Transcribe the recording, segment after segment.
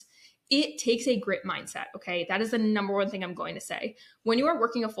it takes a grit mindset. Okay. That is the number one thing I'm going to say. When you are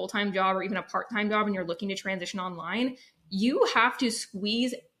working a full-time job or even a part-time job and you're looking to transition online, you have to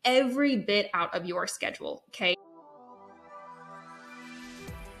squeeze every bit out of your schedule. Okay.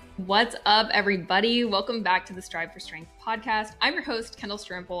 What's up, everybody? Welcome back to the Strive for Strength podcast. I'm your host, Kendall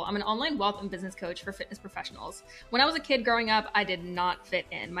Strimple. I'm an online wealth and business coach for fitness professionals. When I was a kid growing up, I did not fit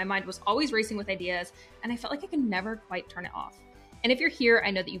in. My mind was always racing with ideas, and I felt like I could never quite turn it off. And if you're here,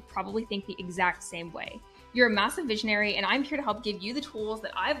 I know that you probably think the exact same way. You're a massive visionary, and I'm here to help give you the tools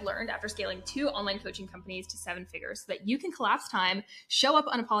that I've learned after scaling 2 online coaching companies to 7 figures so that you can collapse time, show up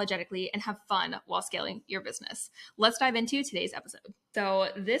unapologetically, and have fun while scaling your business. Let's dive into today's episode. So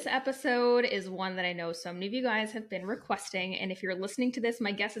this episode is one that I know so many of you guys have been requesting. And if you're listening to this,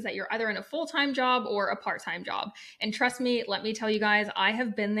 my guess is that you're either in a full-time job or a part-time job. And trust me, let me tell you guys, I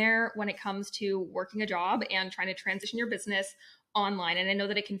have been there when it comes to working a job and trying to transition your business online. And I know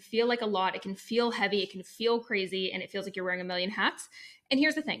that it can feel like a lot. It can feel heavy. It can feel crazy. And it feels like you're wearing a million hats. And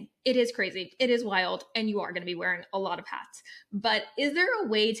here's the thing. It is crazy. It is wild. And you are going to be wearing a lot of hats. But is there a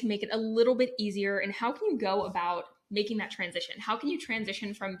way to make it a little bit easier? And how can you go about making that transition? How can you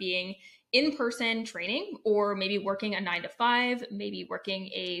transition from being in-person training or maybe working a 9-to-5, maybe working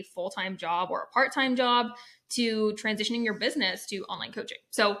a full-time job or a part-time job to transitioning your business to online coaching?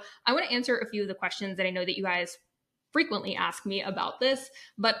 So I want to answer a few of the questions that I know that you guys frequently ask me about this,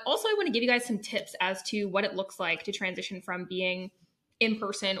 but also I want to give you guys some tips as to what it looks like to transition from being in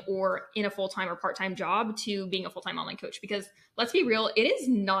person or in a full-time or part-time job to being a full-time online coach. Because let's be real, it is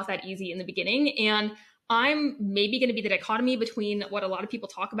not that easy in the beginning. And I'm maybe going to be the dichotomy between what a lot of people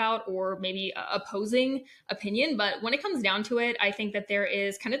talk about or maybe opposing opinion. But when it comes down to it, I think that there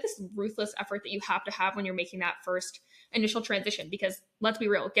is kind of this ruthless effort that you have to have when you're making that first initial transition. Because let's be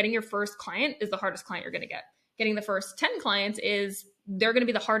real, getting your first client is the hardest client you're going to get. Getting the first 10 clients they're going to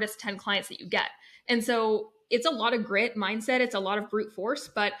be the hardest 10 clients that you get. And so it's a lot of grit mindset. It's a lot of brute force,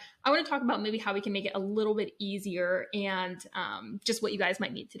 but I want to talk about maybe how we can make it a little bit easier and just what you guys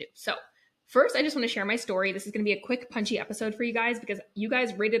might need to do. So first, I just want to share my story. This is going to be a quick, punchy episode for you guys because you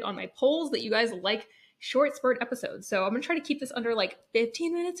guys rated on my polls that you guys like short spurt episodes. So I'm going to try to keep this under like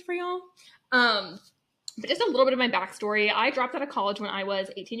 15 minutes for y'all. But just a little bit of my backstory. I dropped out of college when I was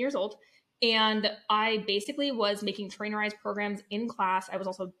 18 years old. And I basically was making trainerized programs in class. I was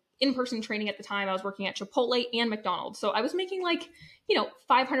also in-person training at the time. I was working at Chipotle and McDonald's. So I was making like,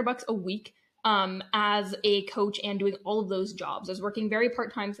 $500 a week as a coach and doing all of those jobs. I was working very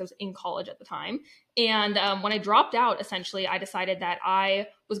part-time because I was in college at the time. And when I dropped out, essentially, I decided that I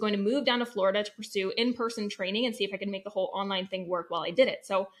was going to move down to Florida to pursue in-person training and see if I could make the whole online thing work while I did it.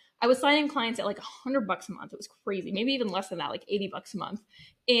 So I was signing clients at like $100 a month. It was crazy. Maybe even less than that, like $80 a month.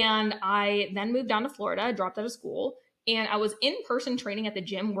 And I then moved down to Florida, dropped out of school, and I was in person training at the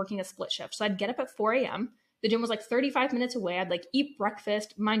gym working a split shift. So I'd get up at 4 a.m. The gym was like 35 minutes away. I'd like eat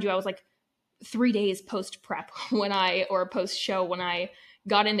breakfast. Mind you, I was like 3 days post prep or post show when I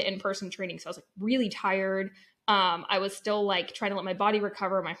got into in-person training. So I was like really tired. I was still like trying to let my body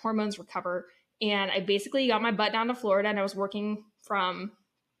recover, my hormones recover. And I basically got my butt down to Florida and I was working from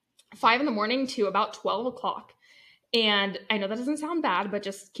 5 a.m. to about 12 o'clock. And I know that doesn't sound bad, but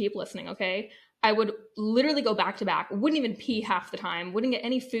just keep listening, okay? I would literally go back to back, wouldn't even pee half the time, wouldn't get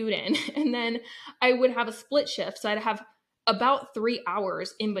any food in. And then I would have a split shift. So I'd have about 3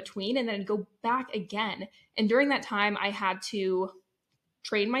 hours in between and then I'd go back again. And during that time, I had to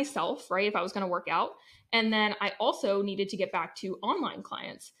train myself, right? If I was going to work out. And then I also needed to get back to online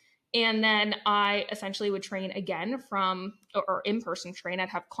clients. And then I essentially would train again or in-person train. I'd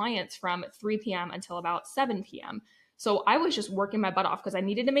have clients from 3 p.m. until about 7 p.m. So I was just working my butt off because I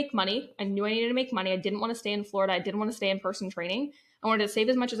needed to make money. I knew I needed to make money. I didn't want to stay in Florida. I didn't want to stay in person training. I wanted to save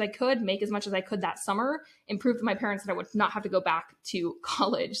as much as I could, make as much as I could that summer, and prove to my parents that I would not have to go back to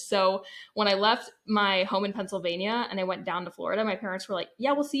college. So when I left my home in Pennsylvania and I went down to Florida, my parents were like,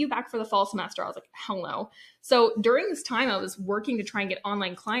 yeah, we'll see you back for the fall semester. I was like, hell no. So during this time, I was working to try and get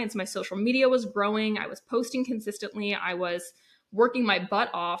online clients. My social media was growing. I was posting consistently. I was working my butt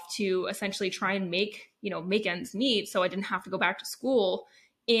off to essentially try and make ends meet so I didn't have to go back to school.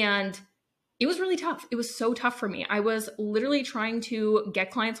 And it was really tough. It was so tough for me. I was literally trying to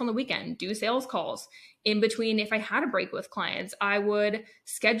get clients on the weekend, do sales calls. In between, if I had a break with clients, I would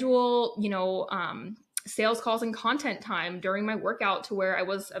schedule, sales calls and content time during my workout to where I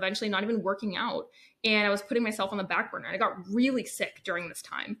was eventually not even working out. And I was putting myself on the back burner. I got really sick during this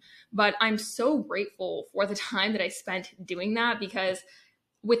time. But I'm so grateful for the time that I spent doing that because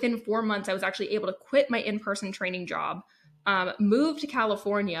within 4 months, I was actually able to quit my in-person training job, moved to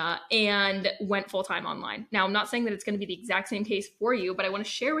California and went full-time online. Now, I'm not saying that it's going to be the exact same case for you, but I want to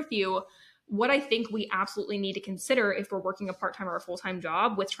share with you what I think we absolutely need to consider if we're working a part-time or a full-time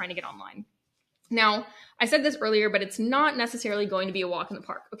job with trying to get online. Now, I said this earlier, but it's not necessarily going to be a walk in the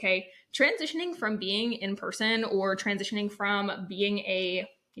park, okay? Transitioning from being in person or transitioning from being a,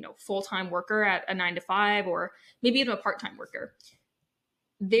 full-time worker at a 9 to 5 or maybe even a part-time worker,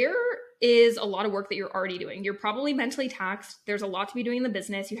 there is a lot of work that you're already doing. You're probably mentally taxed. There's a lot to be doing in the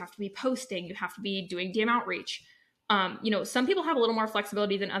business. You have to be posting. You have to be doing DM outreach. Some people have a little more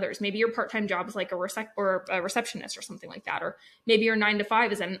flexibility than others. Maybe your part-time job is like a receptionist or something like that. Or maybe your 9 to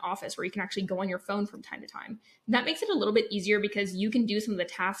 5 is at an office where you can actually go on your phone from time to time. That makes it a little bit easier because you can do some of the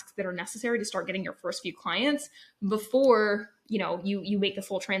tasks that are necessary to start getting your first few clients before, you make the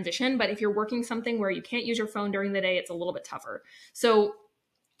full transition. But if you're working something where you can't use your phone during the day, it's a little bit tougher. So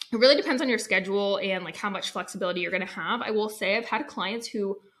it really depends on your schedule and like how much flexibility you're going to have. I will say I've had clients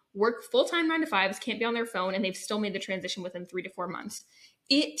who work full-time 9 to 5s, can't be on their phone, and they've still made the transition within 3 to 4 months.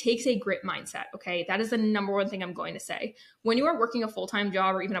 It takes a grit mindset, okay? That is the number one thing I'm going to say. When you are working a full-time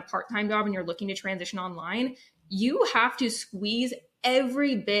job or even a part-time job and you're looking to transition online, you have to squeeze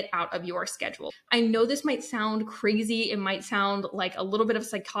every bit out of your schedule. I know this might sound crazy. It might sound like a little bit of a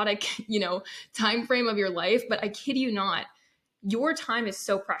psychotic, time frame of your life, but I kid you not. Your time is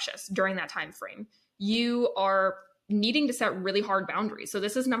so precious during that time frame. You are needing to set really hard boundaries. So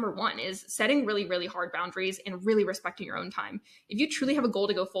this is number one, is setting really, really hard boundaries and really respecting your own time. If you truly have a goal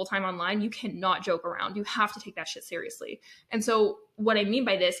to go full-time online, you cannot joke around. You have to take that shit seriously. And so what I mean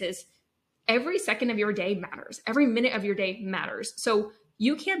by this is every second of your day matters. Every minute of your day matters. So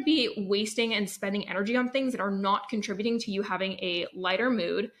you can't be wasting and spending energy on things that are not contributing to you having a lighter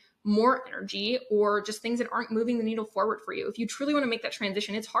mood, more energy, or just things that aren't moving the needle forward for you. If you truly want to make that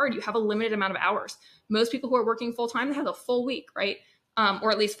transition, it's hard. You have a limited amount of hours. Most people who are working full-time, they have a full week, right?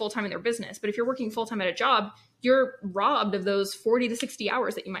 Or at least full-time in their business. But if you're working full-time at a job, you're robbed of those 40 to 60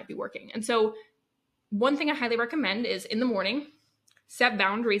 hours that you might be working. And so one thing I highly recommend is in the morning, set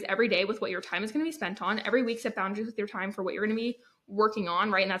boundaries every day with what your time is going to be spent on. Every week, set boundaries with your time for what you're going to be working on,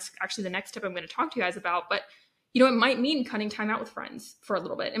 right? And that's actually the next tip I'm going to talk to you guys about. But it might mean cutting time out with friends for a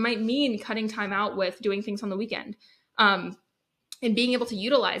little bit. It might mean cutting time out with doing things on the weekend and being able to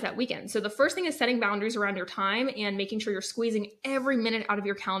utilize that weekend. So the first thing is setting boundaries around your time and making sure you're squeezing every minute out of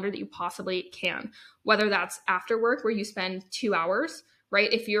your calendar that you possibly can, whether that's after work where you spend 2 hours,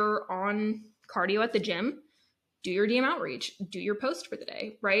 right? If you're on cardio at the gym, do your DM outreach, do your post for the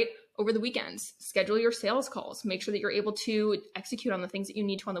day, right? Over the weekends, schedule your sales calls, make sure that you're able to execute on the things that you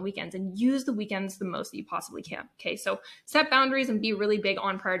need to on the weekends and use the weekends the most that you possibly can. Okay, so set boundaries and be really big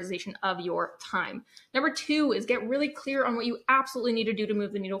on prioritization of your time. Number 2 is get really clear on what you absolutely need to do to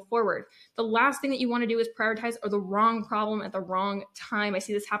move the needle forward. The last thing that you want to do is prioritize the wrong problem at the wrong time. I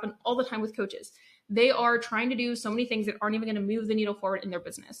see this happen all the time with coaches. They are trying to do so many things that aren't even going to move the needle forward in their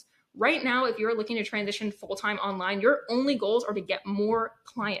business. Right now, if you're looking to transition full-time online, your only goals are to get more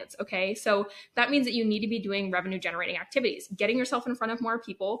clients, okay? So that means that you need to be doing revenue-generating activities, getting yourself in front of more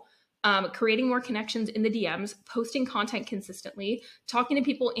people, creating more connections in the DMs, posting content consistently, talking to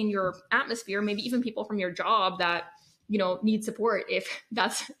people in your atmosphere, maybe even people from your job that need support if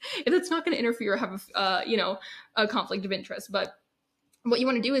that's not going to interfere or have a conflict of interest. But what you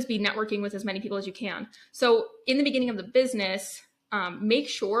want to do is be networking with as many people as you can. So in the beginning of the business, make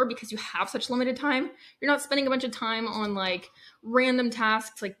sure, because you have such limited time, you're not spending a bunch of time on like random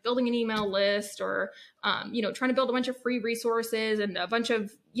tasks like building an email list or trying to build a bunch of free resources and a bunch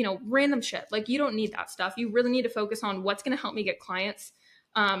of random shit. Like, you don't need that stuff. You really need to focus on what's going to help me get clients.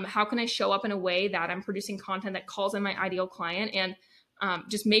 How can I show up in a way that I'm producing content that calls in my ideal client, and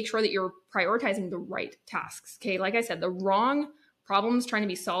just make sure that you're prioritizing the right tasks. Okay, like I said, the wrong problems trying to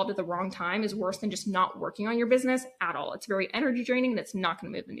be solved at the wrong time is worse than just not working on your business at all. It's very energy draining and it's not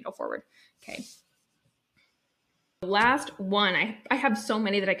going to move the needle forward. Okay. Last one, I have so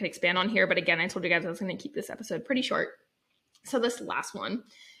many that I could expand on here, but again, I told you guys I was going to keep this episode pretty short. So this last one,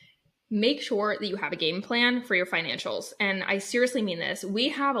 make sure that you have a game plan for your financials. And I seriously mean this. We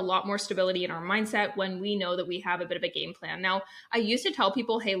have a lot more stability in our mindset when we know that we have a bit of a game plan. Now, I used to tell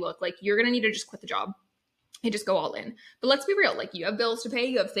people, hey, look, like, you're going to need to just quit the job and just go all in. But let's be real, like, you have bills to pay,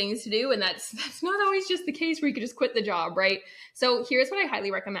 you have things to do, and that's not always just the case where you could just quit the job, right? So here's what I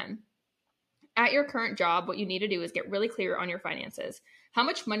highly recommend. At your current job, what you need to do is get really clear on your finances. How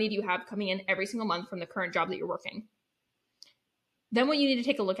much money do you have coming in every single month from the current job that you're working? Then what you need to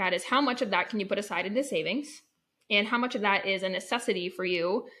take a look at is how much of that can you put aside into savings, and how much of that is a necessity for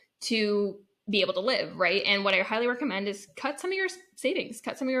you to be able to live, right? And what I highly recommend is cut some of your savings,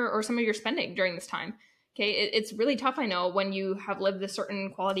 cut some of your spending during this time. Okay. It's really tough, I know, when you have lived a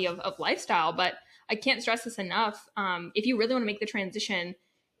certain quality of lifestyle, but I can't stress this enough. If you really want to make the transition,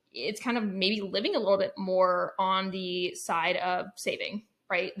 it's kind of maybe living a little bit more on the side of saving,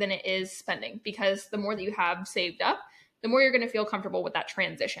 right, than it is spending, because the more that you have saved up, the more you're going to feel comfortable with that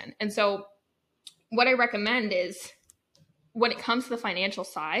transition. And so what I recommend is, when it comes to the financial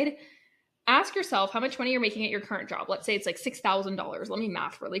side, ask yourself how much money you're making at your current job. Let's say it's like $6,000. Let me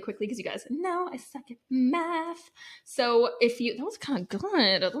math really quickly, because you guys know I suck at math. So that was kind of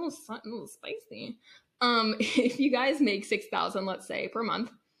good, a little spicy. If you guys make $6,000, let's say, per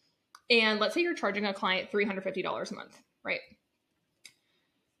month, and let's say you're charging a client $350 a month, right?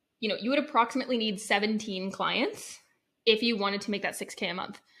 You would approximately need 17 clients if you wanted to make that $6K a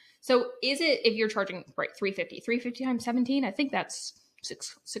month. So if you're charging, right, $350 times 17, I think that's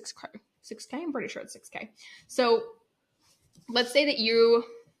 6K. I'm pretty sure it's 6K. So let's say that your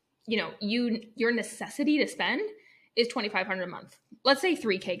necessity to spend is $2,500 a month. Let's say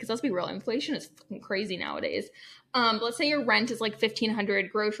 3K, because let's be real, inflation is fucking crazy nowadays. Let's say your rent is like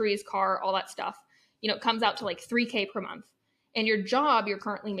 $1,500, groceries, car, all that stuff. It comes out to like 3K per month. And your job, you're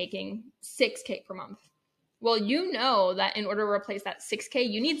currently making 6K per month. Well, you know that in order to replace that 6K,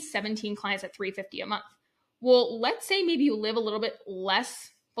 you need 17 clients at $350 a month. Well, let's say maybe you live a little bit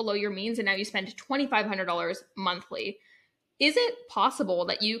less below your means, and now you spend $2,500 monthly. Is it possible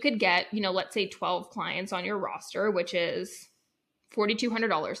that you could get, let's say 12 clients on your roster, which is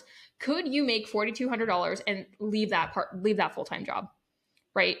 $4,200? Could you make $4,200 and leave that full-time job,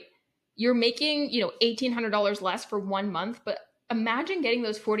 right? You're making, $1,800 less for 1 month, but imagine getting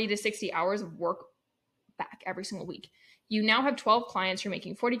those 40 to 60 hours of work back every single week. You now have 12 clients, you're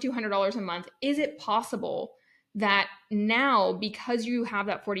making $4,200 a month. Is it possible that now, because you have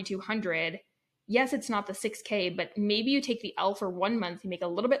that $4,200, yes, it's not the 6K, but maybe you take the L for 1 month, you make a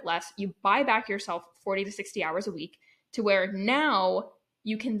little bit less, you buy back yourself 40 to 60 hours a week, to where now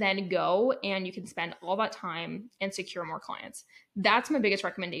you can then go and you can spend all that time and secure more clients. That's my biggest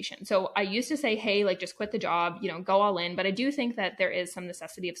recommendation. So I used to say, hey, like, just quit the job, go all in. But I do think that there is some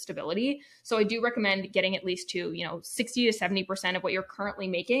necessity of stability. So I do recommend getting at least to, 60 to 70% of what you're currently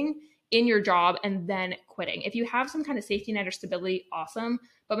making in your job and then quitting. If you have some kind of safety net or stability, awesome.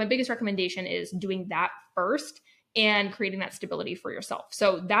 But my biggest recommendation is doing that first and creating that stability for yourself.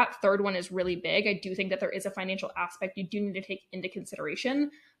 So that third one is really big. I do think that there is a financial aspect you do need to take into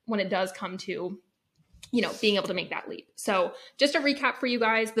consideration when it does come to, being able to make that leap. So just a recap for you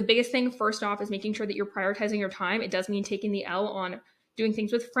guys, the biggest thing first off is making sure that you're prioritizing your time. It does mean taking the L on doing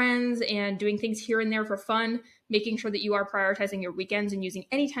things with friends and doing things here and there for fun, making sure that you are prioritizing your weekends and using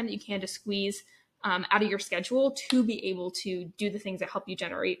any time that you can to squeeze out of your schedule to be able to do the things that help you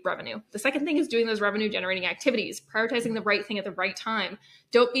generate revenue. The second thing is doing those revenue generating activities, prioritizing the right thing at the right time.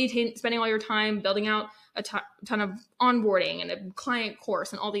 Don't be spending all your time building out a ton of onboarding and a client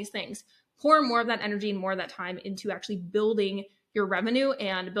course and all these things. Pour more of that energy and more of that time into actually building your revenue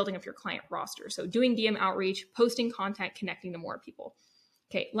and building up your client roster. So doing DM outreach, posting content, connecting to more people.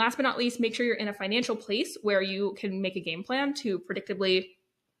 Okay, last but not least, make sure you're in a financial place where you can make a game plan to predictably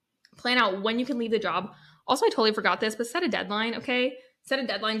plan out when you can leave the job. Also, I totally forgot this, but set a deadline, okay? Set a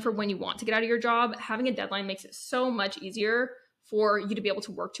deadline for when you want to get out of your job. Having a deadline makes it so much easier for you to be able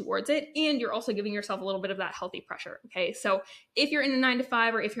to work towards it. And you're also giving yourself a little bit of that healthy pressure, okay? So if you're in a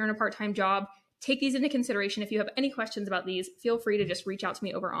 9-to-5 or if you're in a part-time job, take these into consideration. If you have any questions about these, feel free to just reach out to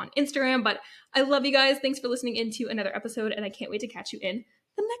me over on Instagram. But I love you guys. Thanks for listening into another episode, and I can't wait to catch you in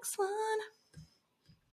the next one.